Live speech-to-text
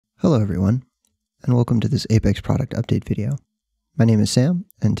Hello everyone, and welcome to this Apex product update video. My name is Sam,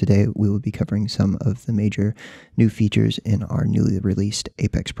 and today we will be covering some of the major new features in our newly released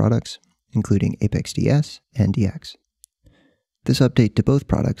Apex products, including Apex DS and DX. This update to both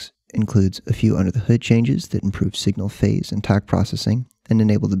products includes a few under-the-hood changes that improve signal phase and TAC processing and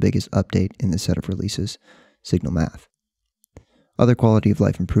enable the biggest update in this set of releases, signal math. Other quality of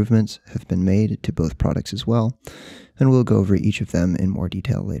life improvements have been made to both products as well, and we'll go over each of them in more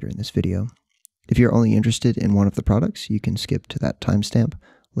detail later in this video. If you're only interested in one of the products, you can skip to that timestamp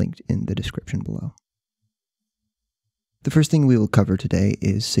linked in the description below. The first thing we will cover today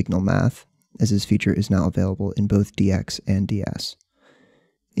is signal math, as this feature is now available in both DX and DS.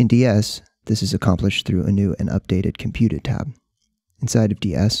 In DS, this is accomplished through a new and updated Computed tab. Inside of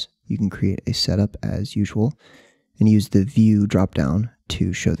DS, you can create a setup as usual, and use the View dropdown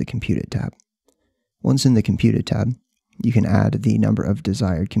to show the Computed tab. Once in the Computed tab, you can add the number of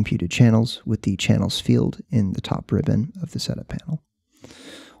desired computed channels with the Channels field in the top ribbon of the Setup panel.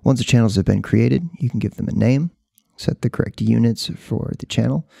 Once the channels have been created, you can give them a name, set the correct units for the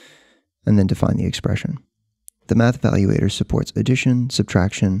channel, and then define the expression. The Math Evaluator supports addition,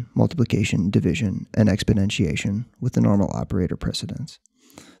 subtraction, multiplication, division, and exponentiation with the normal operator precedence.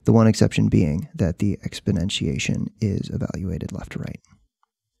 The one exception being that the exponentiation is evaluated left to right.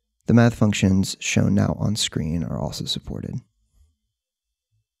 The math functions shown now on screen are also supported.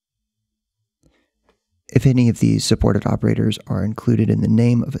 If any of these supported operators are included in the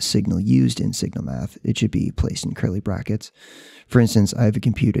name of a signal used in signal math, it should be placed in curly brackets. For instance, I have a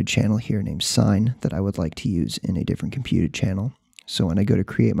computed channel here named sine that I would like to use in a different computed channel. So when I go to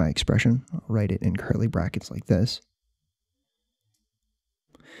create my expression, I'll write it in curly brackets like this.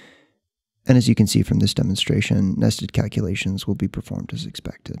 And as you can see from this demonstration, nested calculations will be performed as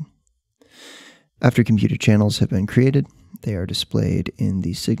expected. After computed channels have been created, they are displayed in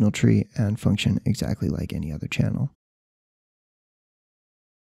the signal tree and function exactly like any other channel.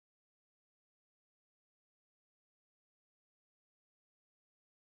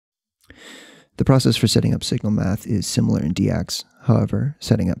 The process for setting up signal math is similar in DX, however,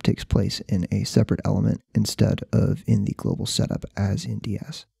 setting up takes place in a separate element instead of in the global setup as in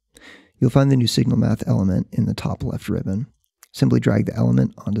DS. You'll find the new signal math element in the top left ribbon. Simply drag the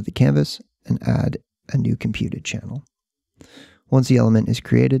element onto the canvas and add a new computed channel. Once the element is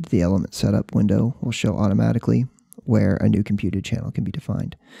created, the element setup window will show automatically where a new computed channel can be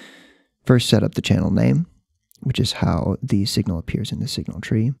defined. First, set up the channel name, which is how the signal appears in the signal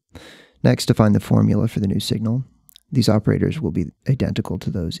tree. Next, define the formula for the new signal. These operators will be identical to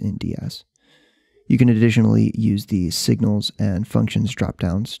those in DS. You can additionally use the Signals and Functions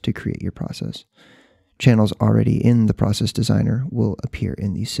dropdowns to create your process. Channels already in the Process Designer will appear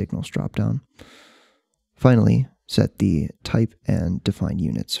in the Signals dropdown. Finally, set the type and define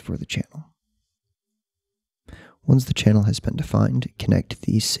units for the channel. Once the channel has been defined, connect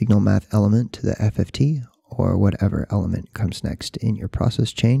the signal math element to the FFT or whatever element comes next in your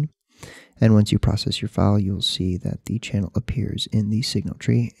process chain. And once you process your file, you'll see that the channel appears in the signal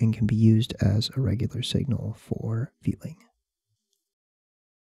tree and can be used as a regular signal for viewing.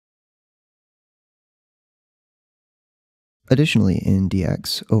 Additionally, in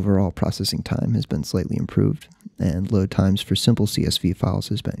DX, overall processing time has been slightly improved, and load times for simple CSV files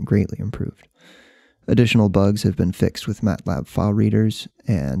has been greatly improved. Additional bugs have been fixed with MATLAB file readers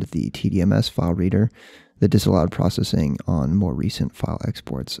and the TDMS file reader that disallowed processing on more recent file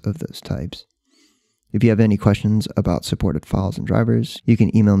exports of those types. If you have any questions about supported files and drivers, you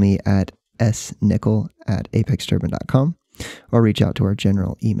can email me at snickel@apexturbine.com or reach out to our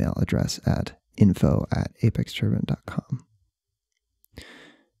general email address at info@apexturbine.com.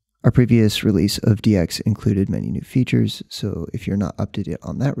 Our previous release of DX included many new features, so if you're not up to date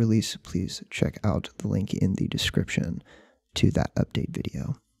on that release, please check out the link in the description to that update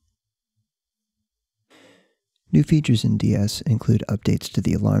video. New features in DS include updates to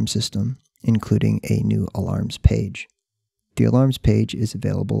the alarm system, including a new alarms page. The alarms page is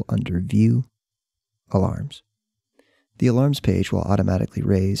available under View, Alarms. The alarms page will automatically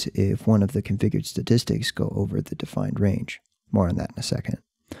raise if one of the configured statistics go over the defined range. More on that in a second.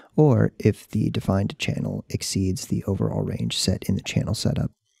 Or if the defined channel exceeds the overall range set in the channel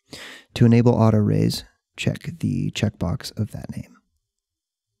setup. To enable auto raise, check the checkbox of that name.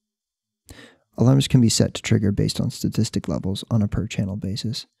 Alarms can be set to trigger based on statistic levels on a per-channel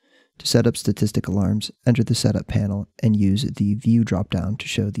basis. To set up statistic alarms, enter the Setup panel and use the View dropdown to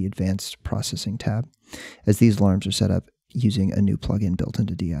show the Advanced Processing tab, as these alarms are set up using a new plugin built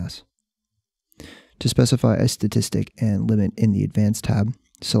into DS. To specify a statistic and limit in the Advanced tab,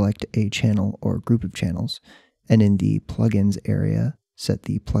 select a channel or group of channels, and in the Plugins area, set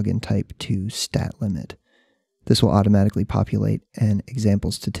the plugin type to stat limit. This will automatically populate an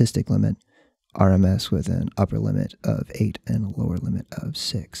example statistic limit, RMS with an upper limit of 8 and a lower limit of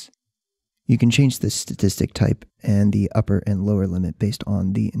 6. You can change the statistic type and the upper and lower limit based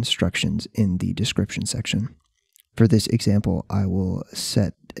on the instructions in the description section. For this example, I will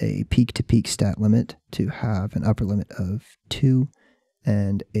set a peak-to-peak stat limit to have an upper limit of 2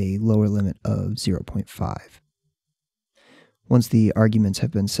 and a lower limit of 0.5. Once the arguments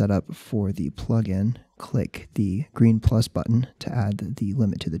have been set up for the plugin, click the green plus button to add the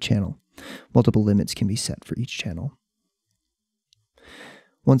limit to the channel. Multiple limits can be set for each channel.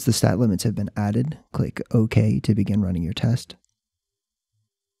 Once the stat limits have been added, click OK to begin running your test.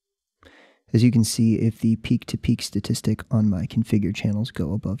 As you can see, if the peak-to-peak statistic on my configured channels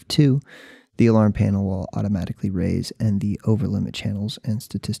go above 2, the alarm panel will automatically raise and the over-limit channels and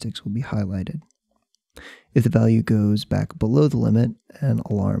statistics will be highlighted. If the value goes back below the limit, an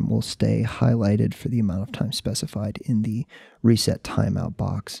alarm will stay highlighted for the amount of time specified in the reset timeout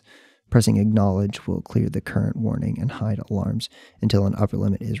box. Pressing acknowledge will clear the current warning and hide alarms until an upper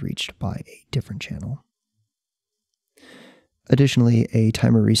limit is reached by a different channel. Additionally, a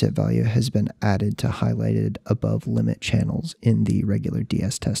timer reset value has been added to highlighted above limit channels in the regular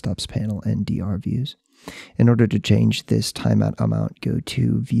DS test ops panel and DR views. In order to change this timeout amount, go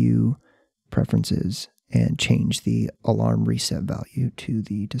to View, Preferences, and change the alarm reset value to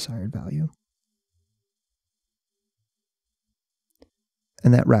the desired value.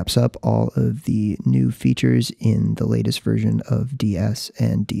 And that wraps up all of the new features in the latest version of DS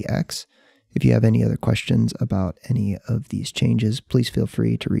and DX. If you have any other questions about any of these changes, please feel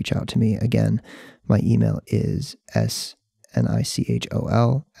free to reach out to me. Again, my email is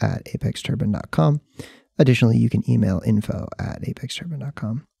snichol@apexturbine.com. Additionally, you can email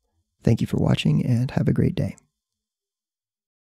info@apexturbine.com. Thank you for watching and have a great day.